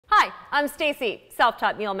Hi, I'm Stacey,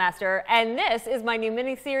 self-taught meal master, and this is my new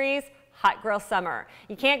mini-series, Hot Grill Summer.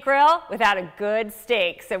 You can't grill without a good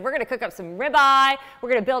steak, so we're gonna cook up some ribeye. We're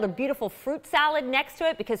gonna build a beautiful fruit salad next to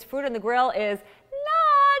it because fruit on the grill is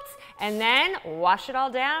nuts, and then wash it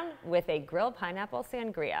all down with a grilled pineapple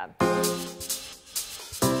sangria.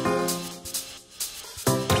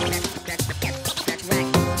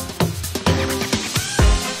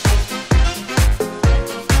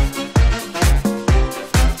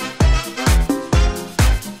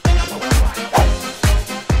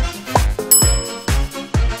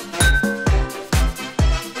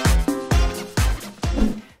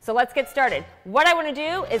 So let's get started. What I want to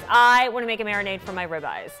do is I want to make a marinade for my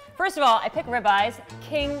ribeyes. First of all, I pick ribeyes,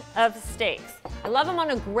 king of steaks. I love them on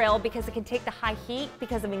a grill because it can take the high heat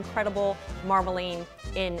because of incredible marbling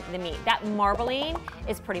in the meat. That marbling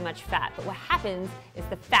is pretty much fat, but what happens is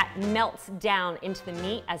the fat melts down into the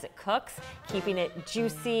meat as it cooks, keeping it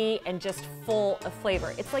juicy and just full of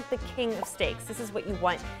flavor. It's like the king of steaks. This is what you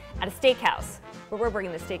want at a steakhouse, but we're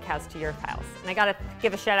bringing the steakhouse to your house. And I gotta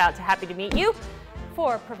give a shout out to Happy to Meet You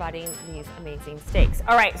for providing these amazing steaks.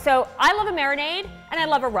 All right, so I love a marinade and I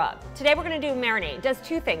love a rub. Today we're gonna do a marinade. It does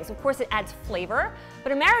two things. Of course, it adds flavor,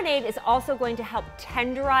 but a marinade is also going to help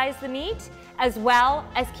tenderize the meat as well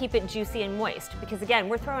as keep it juicy and moist. Because again,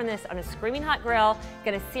 we're throwing this on a screaming hot grill,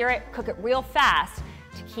 gonna sear it, cook it real fast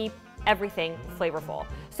to keep everything flavorful.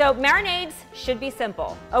 So marinades should be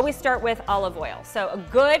simple. Always start with olive oil. So a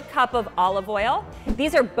good cup of olive oil.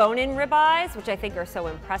 These are bone-in ribeyes, which I think are so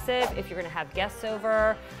impressive. If you're gonna have guests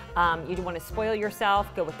over, you don't wanna spoil yourself,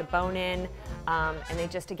 go with the bone-in. And they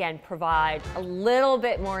just, again, provide a little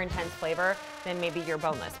bit more intense flavor than maybe your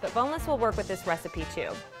boneless. But boneless will work with this recipe too.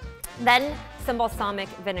 Then some balsamic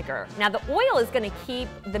vinegar. Now the oil is gonna keep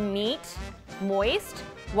the meat moist,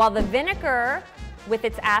 while the vinegar with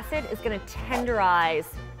its acid is gonna tenderize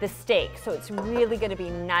the steak. So it's really gonna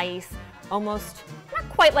be nice, almost not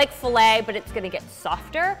quite like filet, but it's gonna get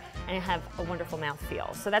softer and have a wonderful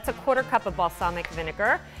mouthfeel. So that's a 1/4 cup of balsamic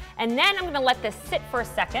vinegar. And then I'm gonna let this sit for a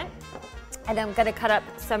second. And I'm gonna cut up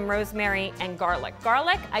some rosemary and garlic.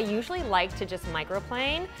 Garlic, I usually like to just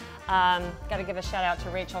microplane. Gotta give a shout out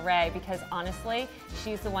to Rachel Ray because honestly,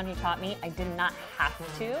 she's the one who taught me I did not have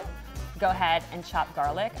to go ahead and chop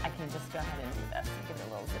garlic. I can just go ahead and do this and give it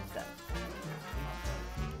a little zip zip.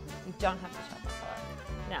 You don't have to chop the garlic.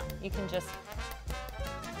 No, you can just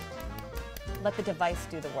let the device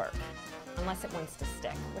do the work, unless it wants to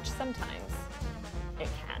stick, which sometimes it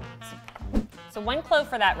can. So 1 clove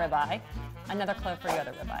for that ribeye, another clove for your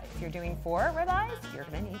other ribeye. If you're doing 4 ribeyes, you're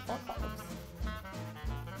gonna need 4 cloves.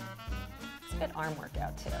 It's a good arm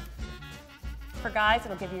workout too. For guys,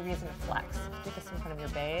 it'll give you a reason to flex. Do this in front of your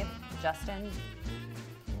babe, Justin,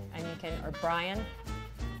 and you can, or Brian,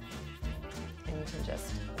 and you can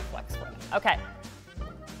just flex with it. Okay,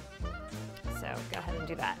 so go ahead and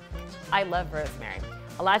do that. I love rosemary.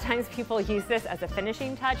 A lot of times people use this as a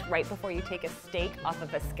finishing touch right before you take a steak off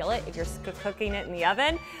of a skillet if you're cooking it in the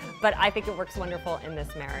oven, but I think it works wonderful in this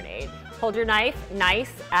marinade. Hold your knife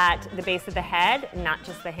nice at the base of the head, not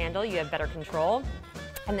just the handle, you have better control.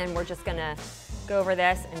 And then we're just gonna go over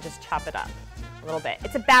this and just chop it up a little bit.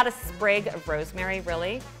 It's about a sprig of rosemary,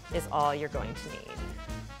 really, is all you're going to need.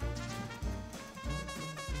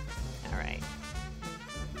 All right,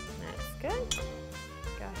 that's good.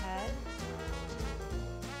 Go ahead.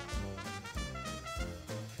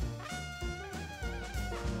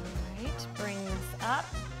 All right, bring this up.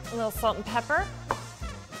 A little salt and pepper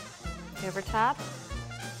over top.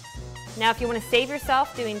 Now, if you want to save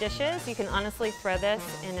yourself doing dishes, you can honestly throw this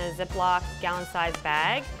in a Ziploc gallon-sized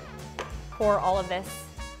bag, pour all of this,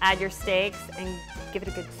 add your steaks, and give it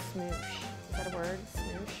a good smoosh. Is that a word,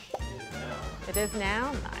 smoosh? It is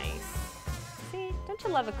now? Nice. See, don't you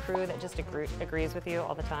love a crew that just agrees with you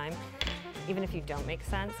all the time? Even if you don't make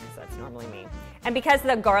sense, because that's normally me. And because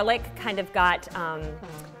the garlic kind of got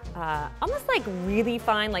almost like really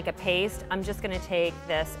fine, like a paste, I'm just gonna take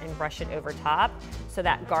this and brush it over top so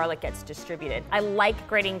that garlic gets distributed. I like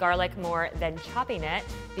grating garlic more than chopping it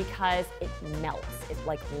because it melts, it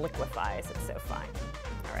like liquefies, it's so fine.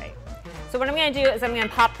 All right, so what I'm gonna do is I'm gonna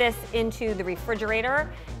pop this into the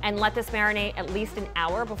refrigerator and let this marinate at least an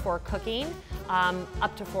hour before cooking,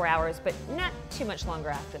 up to 4 hours, but not too much longer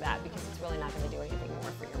after that because it's really not gonna do anything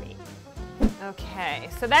more for your meat. Okay,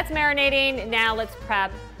 so that's marinating. Now let's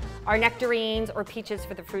prep our nectarines or peaches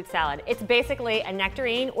for the fruit salad. It's basically a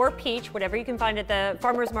nectarine or peach, whatever you can find at the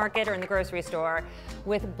farmer's market or in the grocery store,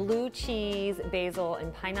 with blue cheese, basil,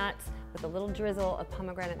 and pine nuts with a little drizzle of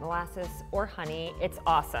pomegranate molasses or honey. It's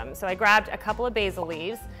awesome. So I grabbed a couple of basil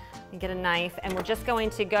leaves and get a knife, and we're just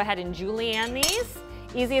going to go ahead and julienne these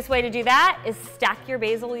Easiest way to do that is stack your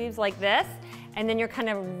basil leaves like this, and then you're kind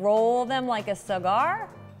of roll them like a cigar.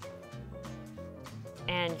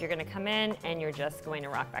 And you're gonna come in and you're just going to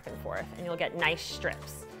rock back and forth, and you'll get nice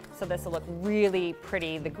strips. So this will look really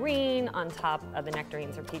pretty, the green on top of the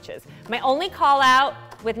nectarines or peaches. My only call out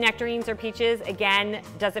with nectarines or peaches, again,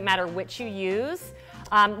 doesn't matter which you use.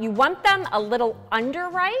 You want them a little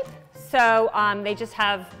underripe, so they just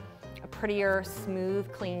have a prettier,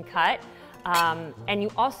 smooth, clean cut. And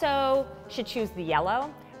you also should choose the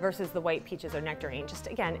yellow versus the white peaches or nectarine. Just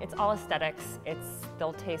again, it's all aesthetics.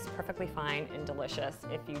 They'll taste perfectly fine and delicious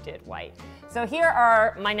if you did white. So here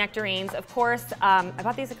are my nectarines. Of course, I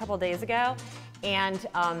bought these a couple days ago, and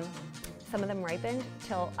some of them ripened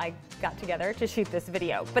till I got together to shoot this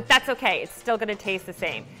video. But that's okay, it's still gonna taste the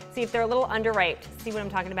same. See, if they're a little underripe, see what I'm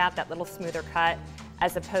talking about? That little smoother cut,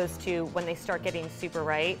 as opposed to when they start getting super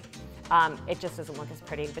ripe, it just doesn't look as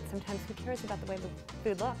pretty. But sometimes who cares about the way the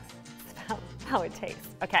food looks? How it tastes.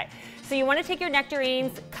 Okay, so you want to take your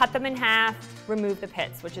nectarines, cut them in half, remove the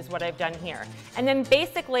pits, which is what I've done here. And then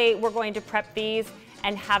basically we're going to prep these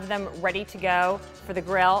and have them ready to go for the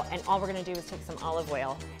grill, and all we're going to do is take some olive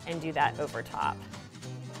oil and do that over top.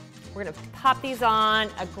 We're going to pop these on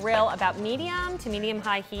a grill about medium to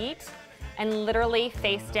medium-high heat and literally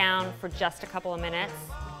face down for just a couple of minutes.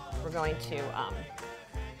 We're going to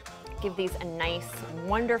give these a nice,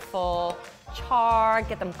 wonderful char,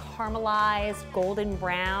 get them caramelized, golden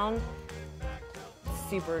brown.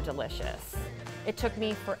 Super delicious. It took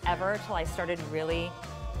me forever till I started really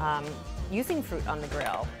using fruit on the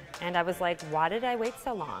grill. And I was like, why did I wait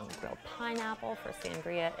so long? Grilled pineapple for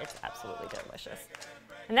sangria, it's absolutely delicious.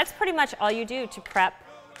 And that's pretty much all you do to prep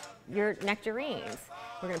your nectarines.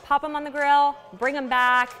 We're gonna pop them on the grill, bring them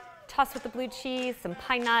back, toss with the blue cheese, some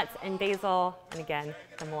pine nuts and basil, and again,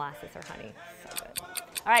 the molasses or honey, so good.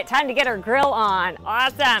 All right, time to get our grill on.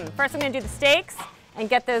 Awesome. First I'm gonna do the steaks and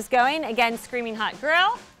get those going. Again, screaming hot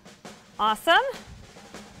grill. Awesome.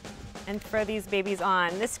 And throw these babies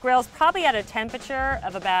on. This grill's probably at a temperature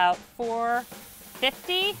of about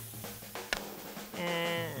 450.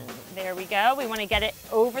 And there we go. We wanna get it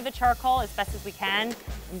over the charcoal as best as we can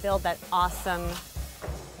and build that awesome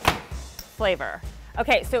flavor.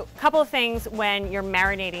 Okay, so a couple of things when you're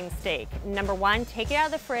marinating steak. Number one, take it out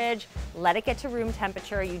of the fridge, let it get to room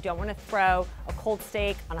temperature. You don't want to throw a cold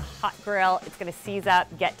steak on a hot grill. It's going to seize up,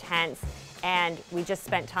 get tense, and we just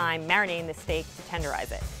spent time marinating the steak to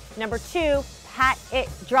tenderize it. Number two, pat it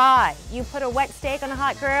dry. You put a wet steak on a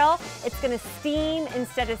hot grill, it's going to steam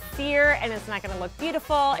instead of sear, and it's not going to look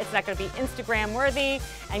beautiful. It's not going to be Instagram worthy,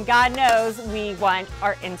 and God knows we want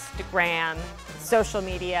our Instagram social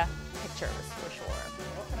media pictures.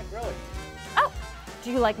 Oh,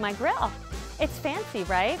 do you like my grill? It's fancy,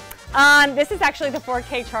 right? This is actually the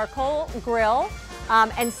 4K charcoal grill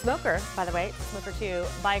and smoker, by the way, smoker too,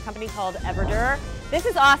 by a company called Savor. This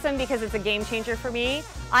is awesome because it's a game changer for me.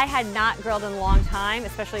 I had not grilled in a long time,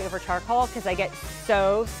 especially over charcoal, because I get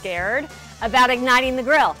so scared about igniting the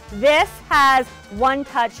grill. This has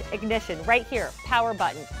one-touch ignition right here, power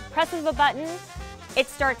button. Presses the button, it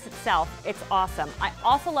starts itself. It's awesome. I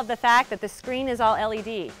also love the fact that the screen is all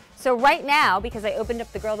LED. So right now, because I opened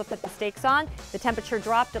up the grill to put the steaks on, the temperature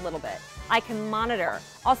dropped a little bit. I can monitor.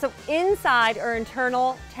 Also inside are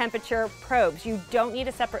internal temperature probes. You don't need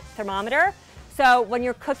a separate thermometer. So when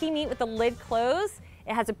you're cooking meat with the lid closed,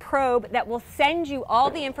 it has a probe that will send you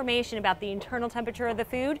all the information about the internal temperature of the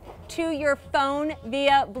food to your phone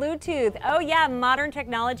via Bluetooth. Oh yeah, modern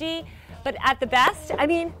technology, but at the best, I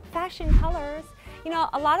mean, fashion colors. You know,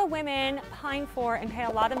 a lot of women pine for and pay a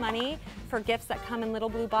lot of money for gifts that come in little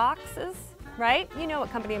blue boxes, right? You know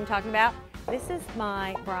what company I'm talking about. This is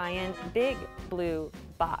my Brian Big Blue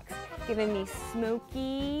box, giving me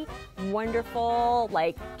smoky, wonderful,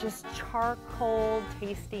 like just charcoal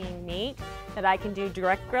tasting meat that I can do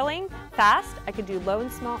direct grilling, fast. I could do low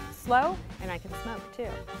and slow, and I can smoke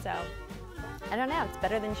too. So I don't know, it's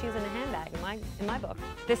better than shoes in a handbag in my book.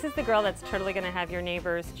 This is the grill that's totally gonna have your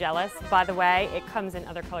neighbors jealous. By the way, it comes in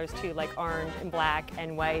other colors too, like orange and black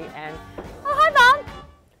and white and, oh, hi Mom.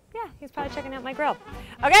 Yeah, he's probably checking out my grill.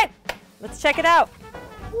 Okay, let's check it out.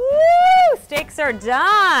 Woo, steaks are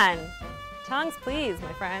done. Tongues please,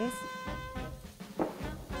 my friends.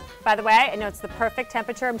 By the way, I know it's the perfect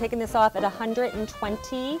temperature. I'm taking this off at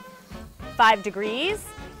 125 degrees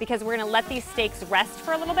because we're gonna let these steaks rest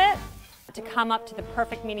for a little bit to come up to the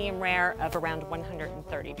perfect medium rare of around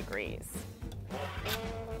 130 degrees.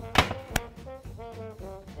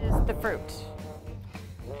 This is the fruit.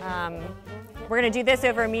 We're gonna do this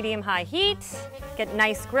over a medium-high heat, get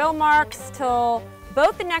nice grill marks till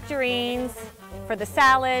both the nectarines for the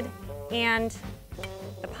salad and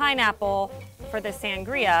pineapple for the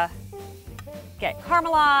sangria get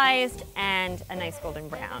caramelized and a nice golden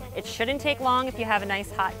brown. It shouldn't take long if you have a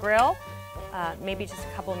nice hot grill, maybe just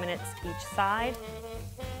a couple minutes each side.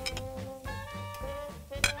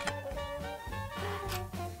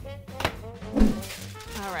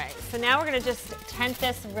 All right, so now we're gonna just tent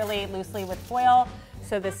this really loosely with foil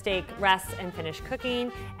so the steak rests and finish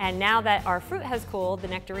cooking. And now that our fruit has cooled, the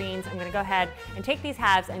nectarines, I'm gonna go ahead and take these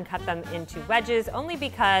halves and cut them into wedges, only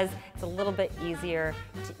because it's a little bit easier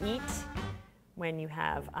to eat when you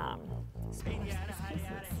have smaller pieces.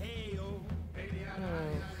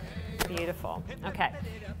 Beautiful. Okay,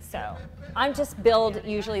 so I just build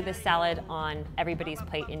usually this salad on everybody's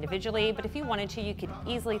plate individually, but if you wanted to, you could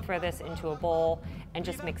easily throw this into a bowl and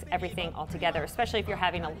just mix everything all together, especially if you're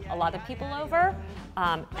having a lot of people over,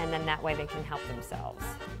 and then that way they can help themselves.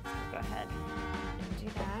 So go ahead and do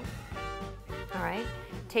that. All right,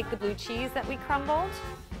 take the blue cheese that we crumbled,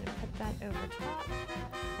 put that over top.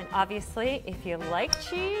 And obviously, if you like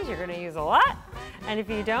cheese, you're gonna use a lot. And if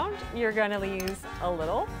you don't, you're gonna use a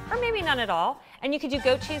little, or maybe none at all. And you could do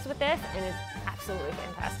goat cheese with this, and it's absolutely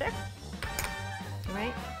fantastic. All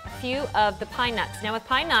right, a few of the pine nuts. Now with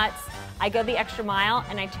pine nuts, I go the extra mile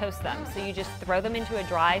and I toast them. So you just throw them into a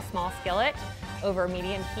dry, small skillet over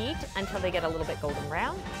medium heat until they get a little bit golden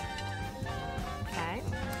brown. Okay,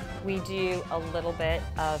 we do a little bit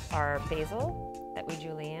of our basil that we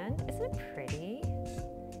julienne. Isn't it pretty?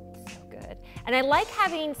 And I like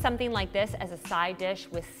having something like this as a side dish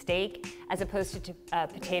with steak as opposed to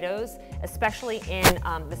potatoes, especially in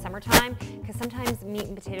the summertime, because sometimes meat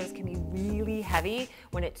and potatoes can be really heavy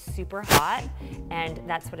when it's super hot, and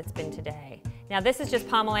that's what it's been today. Now this is just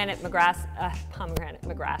pomegranate molasses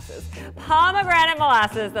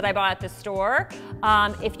that I bought at the store.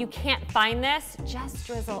 If you can't find this, just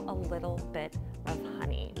drizzle a little bit of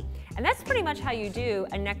honey. And that's pretty much how you do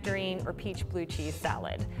a nectarine or peach blue cheese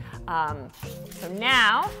salad. So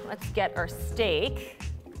now let's get our steak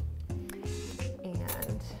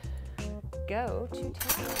and go to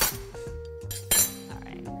town. All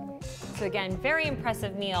right, so again, very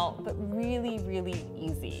impressive meal, but really, really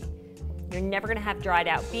easy. You're never gonna have dried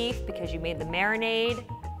out beef because you made the marinade.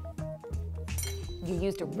 You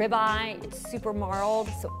used a ribeye, it's super marled,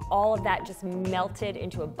 so all of that just melted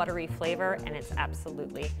into a buttery flavor, and it's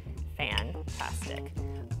absolutely fantastic.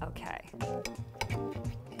 Okay.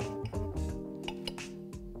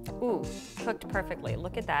 Ooh, cooked perfectly.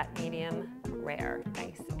 Look at that, medium rare,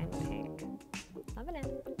 nice and pink. Loving it.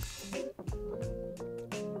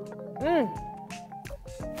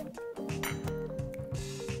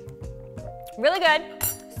 Really good.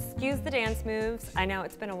 Excuse the dance moves. I know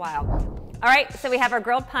it's been a while. All right, so we have our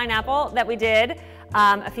grilled pineapple that we did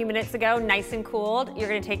a few minutes ago, nice and cooled. You're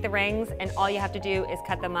gonna take the rings and all you have to do is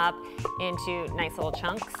cut them up into nice little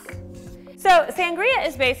chunks. So sangria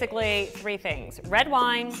is basically three things: red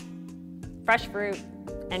wine, fresh fruit,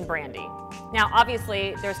 and brandy. Now,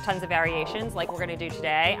 obviously, there's tons of variations like we're gonna do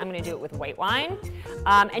today. I'm gonna do it with white wine.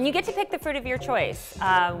 And you get to pick the fruit of your choice.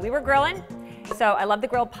 We were grilling, so I love the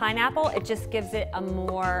grilled pineapple. It just gives it a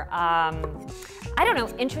more, I don't know,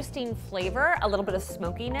 interesting flavor, a little bit of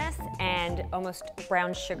smokiness and almost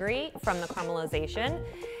brown sugary from the caramelization.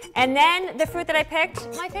 And then the fruit that I picked,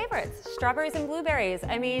 my favorites, strawberries and blueberries.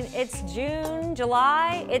 I mean, it's June,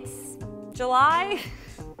 July, it's July.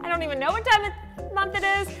 I don't even know what time of month it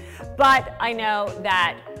is, but I know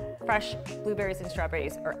that fresh blueberries and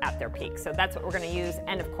strawberries are at their peak. So that's what we're gonna use.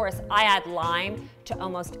 And of course, I add lime to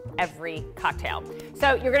almost every cocktail.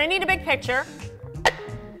 So you're gonna need a big pitcher.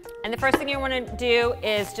 And the first thing you wanna do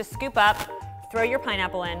is just scoop up, throw your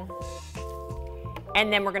pineapple in,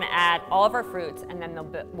 and then we're gonna add all of our fruits, and then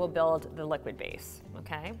we'll build the liquid base,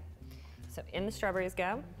 okay? So in the strawberries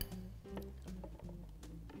go.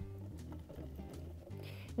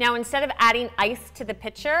 Now, instead of adding ice to the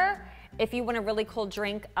pitcher, if you want a really cold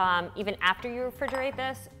drink, even after you refrigerate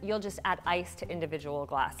this, you'll just add ice to individual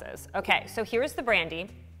glasses. Okay, so here's the brandy.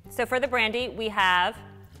 So for the brandy, we have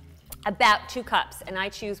about 2 cups, and I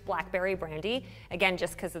choose blackberry brandy, again,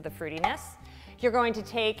 just because of the fruitiness. You're going to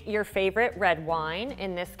take your favorite red wine,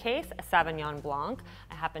 in this case, a Sauvignon Blanc.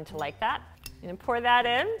 I happen to like that. I'm gonna pour that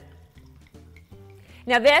in.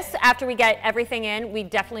 Now this, after we get everything in, we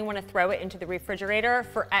definitely want to throw it into the refrigerator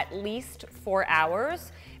for at least 4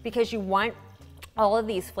 hours because you want all of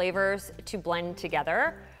these flavors to blend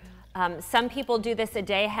together. Some people do this a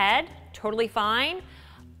day ahead, totally fine.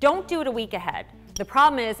 Don't do it a week ahead. The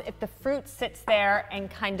problem is if the fruit sits there and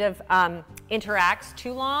kind of interacts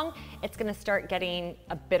too long, it's gonna start getting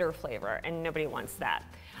a bitter flavor and nobody wants that.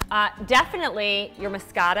 Definitely your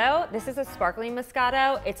Moscato. This is a sparkling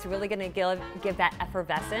Moscato. It's really gonna give that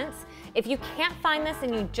effervescence. If you can't find this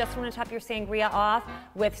and you just wanna top your sangria off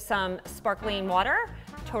with some sparkling water,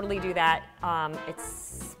 totally do that.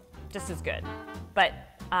 It's just as good. But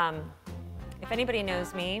if anybody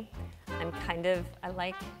knows me, I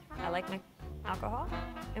like my alcohol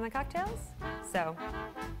in my cocktails, so.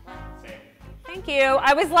 Thank you.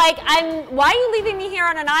 I was like, why are you leaving me here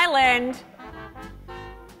on an island?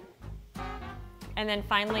 And then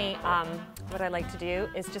finally, what I like to do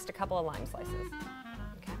is just a couple of lime slices.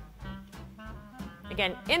 Okay.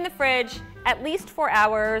 Again, in the fridge, at least 4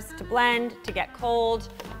 hours to blend, to get cold,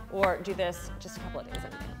 or do this just a couple of days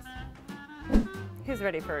in advance. Who's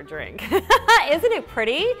ready for a drink? Isn't it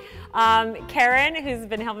pretty? Karen, who's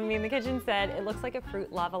been helping me in the kitchen, said it looks like a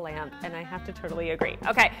fruit lava lamp, and I have to totally agree.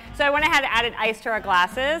 Okay, so I went ahead and added ice to our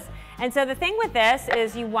glasses. And so the thing with this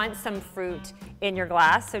is you want some fruit in your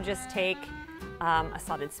glass, so just take a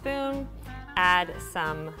slotted spoon, add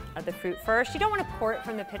some of the fruit first. You don't want to pour it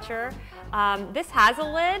from the pitcher. This has a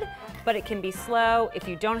lid, but it can be slow. If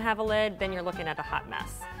you don't have a lid, then you're looking at a hot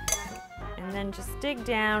mess. And then just dig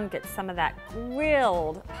down, get some of that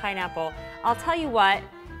grilled pineapple. I'll tell you what,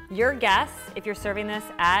 your guests, if you're serving this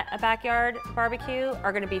at a backyard barbecue,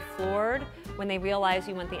 are gonna be floored when they realize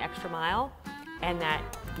you went the extra mile and that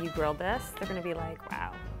you grilled this. They're gonna be like,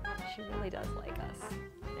 wow, she really does like us.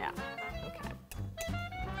 Yeah, okay.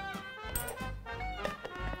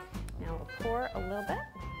 Now we'll pour a little bit.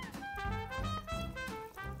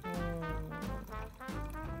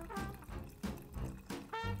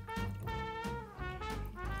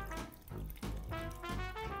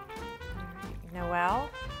 Noelle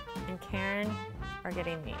and Karen are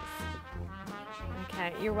getting these.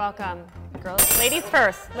 Okay, you're welcome. Girls, ladies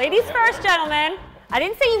first. Ladies first, gentlemen. I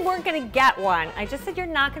didn't say you weren't gonna get one. I just said you're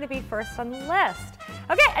not gonna be first on the list.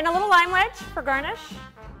 Okay, and a little lime wedge for garnish.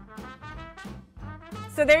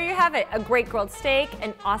 So there you have it, a great grilled steak,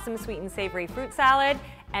 an awesome sweet and savory fruit salad,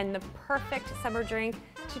 and the perfect summer drink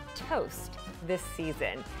to toast this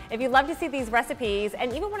season. If you'd love to see these recipes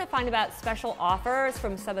and even want to find about special offers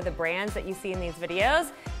from some of the brands that you see in these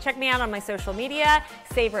videos, check me out on my social media,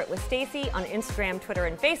 Savor It with Stacey on Instagram, Twitter,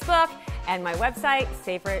 and Facebook, and my website,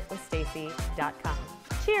 savoritwithstacey.com.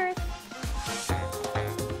 Cheers!